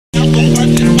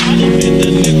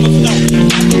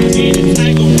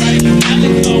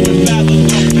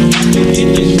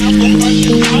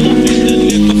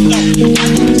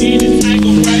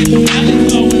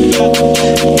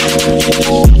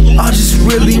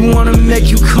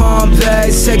make you come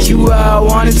back, take you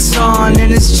out on a ton,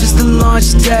 and it's just a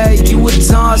lunch day. You a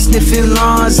done, sniffing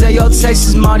lawns, hey, your taste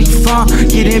is mighty fun.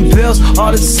 Getting bills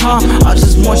all the time, I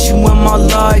just want you in my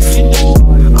life.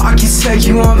 I can take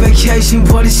you on vacation,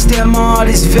 but instead my heart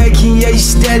is vacant. Yeah, you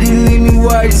steady leave me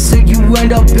worried until you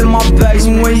end up in my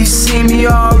basement. When you see me,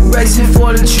 all racing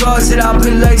for the drugs that I've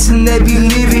been lacing. They be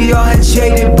leaving your head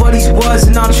jaded, but these words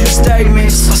are not true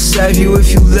statements. I'll save you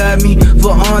if you let me,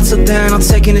 but until then I'm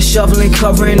taking a shovel and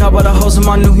covering up all the holes in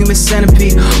my new human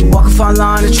centipede. Walk a fine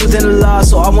line, the truth and the lie,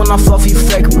 so I will not fall for your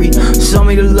fakery. Show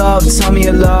me the love, tell me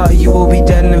a lie, you will be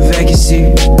dead in a vacancy.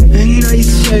 And now you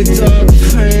take up,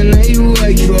 praying that you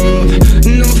wake up.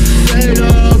 No fade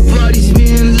up, bodies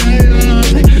being laid up.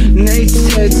 Now you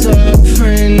take up,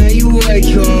 praying that you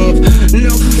wake up.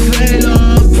 No fade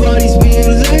up, bodies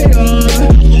being laid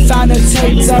up. Found her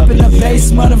taped up in the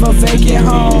basement of a vacant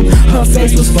home. Her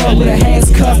face was full with her hands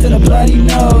cuffed and a bloody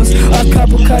nose. A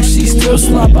couple cuts, she still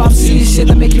slump. I'm seeing shit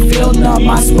that make you feel numb.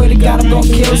 I swear to God I'm gon'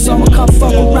 kill someone. Come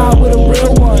fuck around with a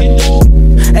real one.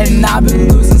 And I've been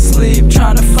losing sleep,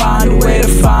 trying to find a way to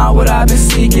find what I've been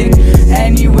seeking.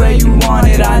 Any way you want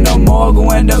it, I know more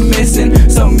gon' end up missing.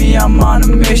 So me, I'm on a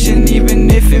mission, even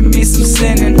if it means some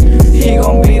sinning. He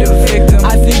gon' be the victim.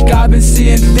 I think I've been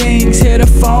seeing things, hear the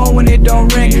phone when it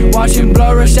don't ring, watching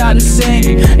blood rush out to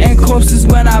sing, and corpses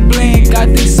when I blink. I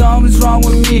think something's wrong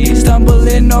with me,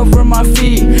 stumbling over my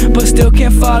feet, but still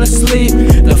can't fall asleep.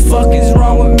 The fuck is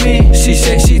wrong with me? She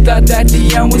said she thought that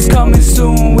the end was coming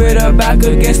soon, with her back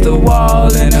against the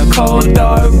wall in a cold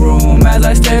dark room. As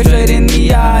I stare straight in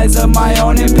the eyes of my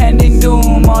own impending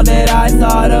doom, all that I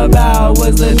thought about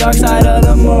was the dark side of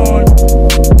the moon.